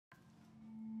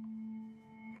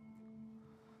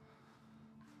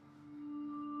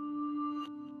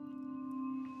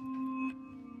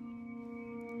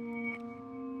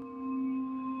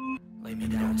me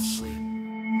down to sleep.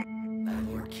 Thy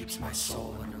Lord keeps my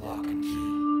soul under lock and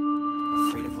key.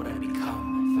 Afraid of what I'd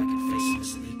become if I could face him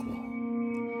as an equal.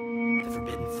 The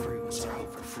forbidden fruit was our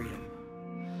hope for freedom,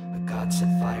 but God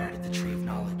set fire to the tree of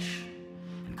knowledge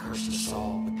and cursed us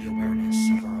all with the awareness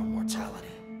of our own mortality.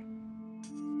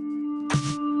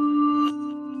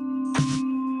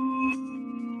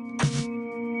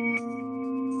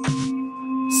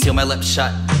 Seal my lips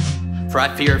shut, for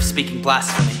I fear of speaking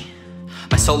blasphemy.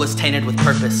 My soul is tainted with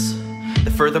purpose.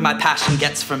 The further my passion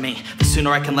gets from me, the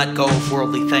sooner I can let go of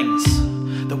worldly things.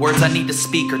 The words I need to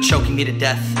speak are choking me to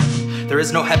death. There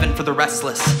is no heaven for the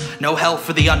restless, no hell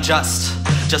for the unjust,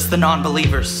 just the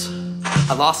non-believers.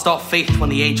 I lost all faith when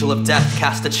the angel of death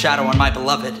cast its shadow on my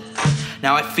beloved.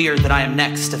 Now I fear that I am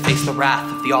next to face the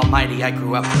wrath of the Almighty I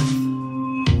grew up with.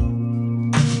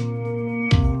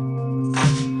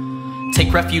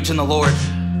 Take refuge in the Lord,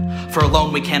 for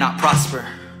alone we cannot prosper.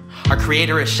 Our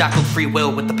Creator has shackled free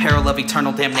will with the peril of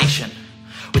eternal damnation.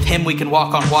 With Him we can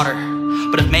walk on water,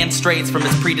 but if man strays from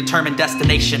his predetermined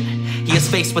destination, he is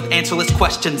faced with answerless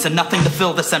questions and nothing to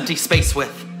fill this empty space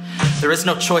with. There is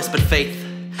no choice but faith.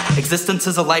 Existence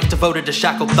is a life devoted to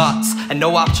shackled thoughts, and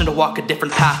no option to walk a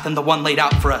different path than the one laid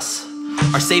out for us.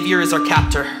 Our Savior is our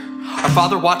captor. Our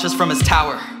Father watches from His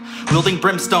tower, wielding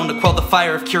brimstone to quell the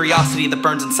fire of curiosity that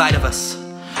burns inside of us.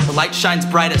 The light shines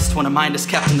brightest when a mind is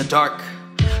kept in the dark.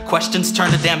 Questions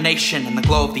turn to damnation in the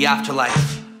glow of the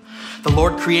afterlife. The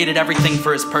Lord created everything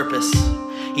for His purpose,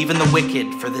 even the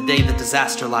wicked for the day that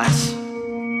disaster lies.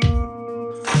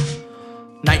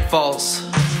 Night falls,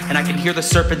 and I can hear the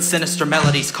serpent's sinister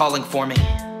melodies calling for me,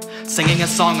 singing a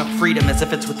song of freedom as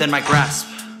if it's within my grasp.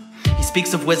 He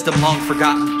speaks of wisdom long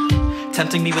forgotten,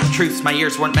 tempting me with truths my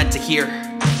ears weren't meant to hear,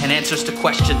 and answers to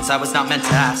questions I was not meant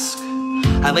to ask.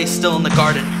 I lay still in the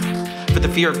garden, for the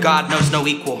fear of God knows no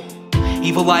equal.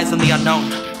 Evil lies in the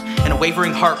unknown, and a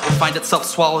wavering heart will find itself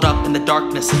swallowed up in the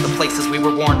darkness of the places we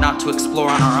were warned not to explore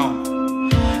on our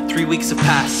own. 3 weeks have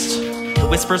passed. The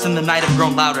whispers in the night have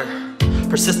grown louder.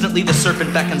 Persistently the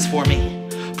serpent beckons for me,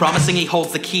 promising he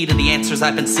holds the key to the answers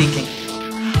I've been seeking.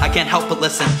 I can't help but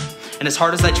listen, and as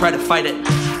hard as I try to fight it,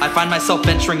 I find myself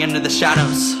venturing into the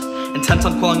shadows, intent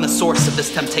on quelling the source of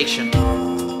this temptation.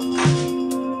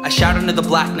 I shout into the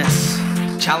blackness,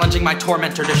 challenging my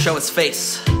tormentor to show his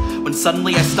face, when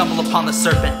suddenly I stumble upon the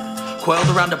serpent, coiled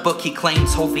around a book he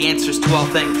claims holds the answers to all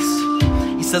things.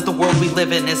 He says the world we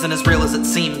live in isn't as real as it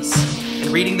seems, and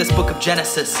reading this book of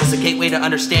Genesis is a gateway to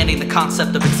understanding the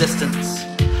concept of existence.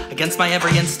 Against my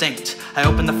every instinct, I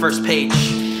open the first page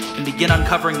and begin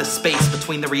uncovering the space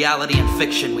between the reality and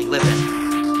fiction we live in.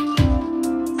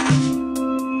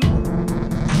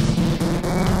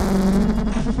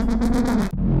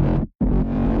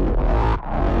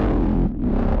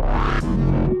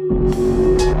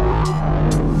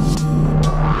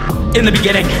 In the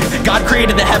beginning, God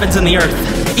created the heavens and the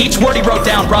earth. Each word He wrote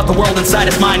down brought the world inside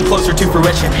His mind closer to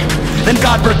fruition. Then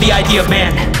God birthed the idea of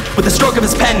man. With the stroke of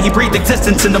His pen, He breathed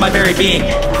existence into my very being.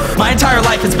 My entire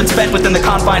life has been spent within the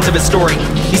confines of His story.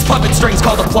 These puppet strings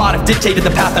called a plot have dictated the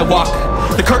path I walk.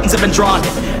 The curtains have been drawn,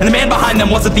 and the man behind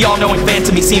them wasn't the all-knowing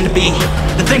phantom he seemed to be.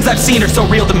 The things I've seen are so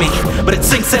real to me, but it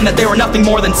sinks in that they were nothing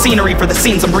more than scenery for the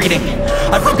scenes I'm reading.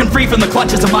 I've broken free from the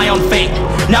clutches of my own fate.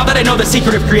 Now that I know the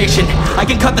secret of creation, I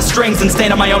can cut the strings and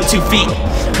stand on my own 2 feet.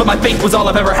 But my faith was all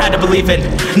I've ever had to believe in.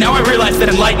 Now I realize that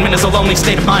enlightenment is a lonely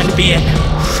state of mind to be in.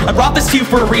 I brought this to you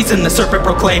for a reason, the serpent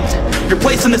proclaimed. Your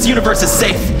place in this universe is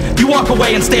safe. If you walk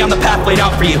away and stay on the path laid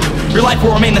out for you, your life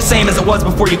will remain the same as it was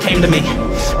before you came to me.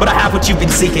 But I have what you've been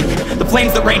seeking. The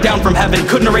flames that rain down from heaven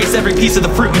couldn't erase every piece of the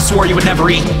fruit you swore you would never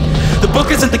eat. The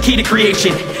book isn't the key to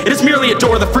creation. It is merely a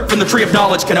door the fruit from the tree of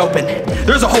knowledge can open.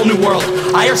 There's a whole new world,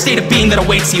 a higher state of being that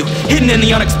awaits you, hidden in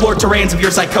the unexplored terrains of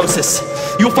your psychosis.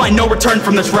 You'll find no return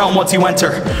from this realm once you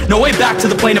enter. No way back to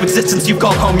the plane of existence you've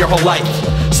called home your whole life.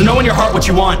 So know in your heart what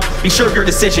you want, be sure of your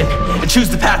decision, and choose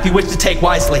the path you wish to take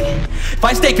wisely. If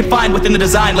I stay confined within the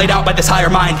design laid out by this higher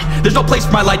mind, there's no place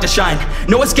for my light to shine,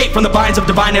 no escape from the binds of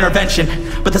divine intervention.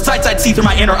 But the sights I'd see through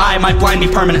my inner eye might blind me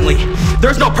permanently.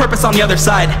 There's no purpose on the other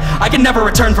side. I can never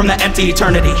return from that empty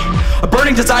eternity. A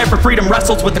burning desire for freedom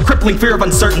wrestles with the crippling fear of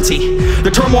uncertainty.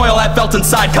 The turmoil I've felt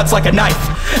inside cuts like a knife.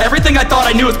 Everything I thought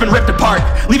I knew has been ripped apart,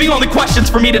 leaving only questions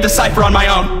for me to decipher on my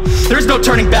own. There's no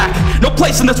turning back, no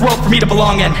place in this world for me to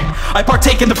belong in. I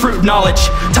partake in the fruit of knowledge.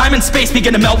 Time and space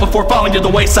begin to melt before falling to the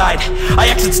wayside. I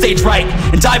exit stage right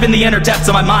and dive in the inner depths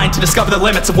of my mind to discover the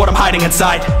limits of what I'm hiding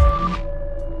inside.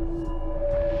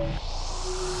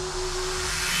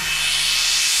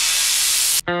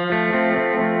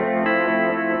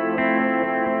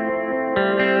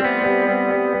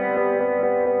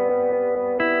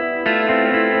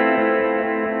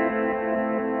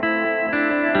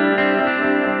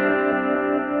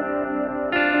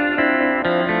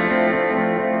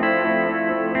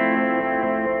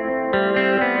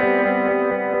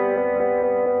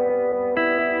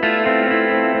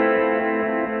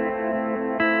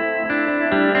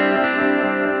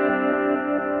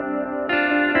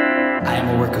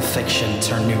 am a work of fiction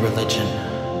turned new religion.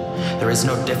 There is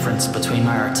no difference between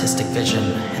my artistic vision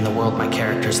and the world my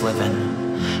characters live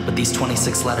in. With these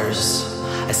 26 letters,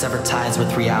 I severed ties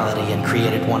with reality and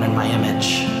created one in my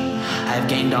image. I have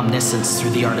gained omniscience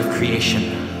through the art of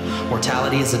creation.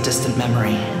 Mortality is a distant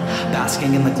memory,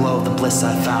 basking in the glow of the bliss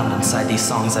I've found inside these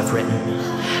songs I've written.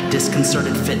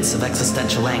 Disconcerted fits of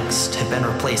existential angst have been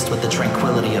replaced with the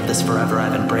tranquility of this forever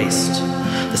I've embraced.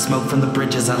 The smoke from the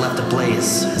bridges I left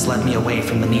ablaze has led me away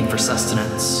from the need for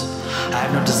sustenance. I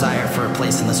have no desire for a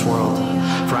place in this world,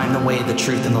 for I am the way, the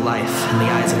truth, and the life. In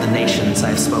the eyes of the nations I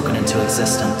have spoken into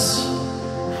existence.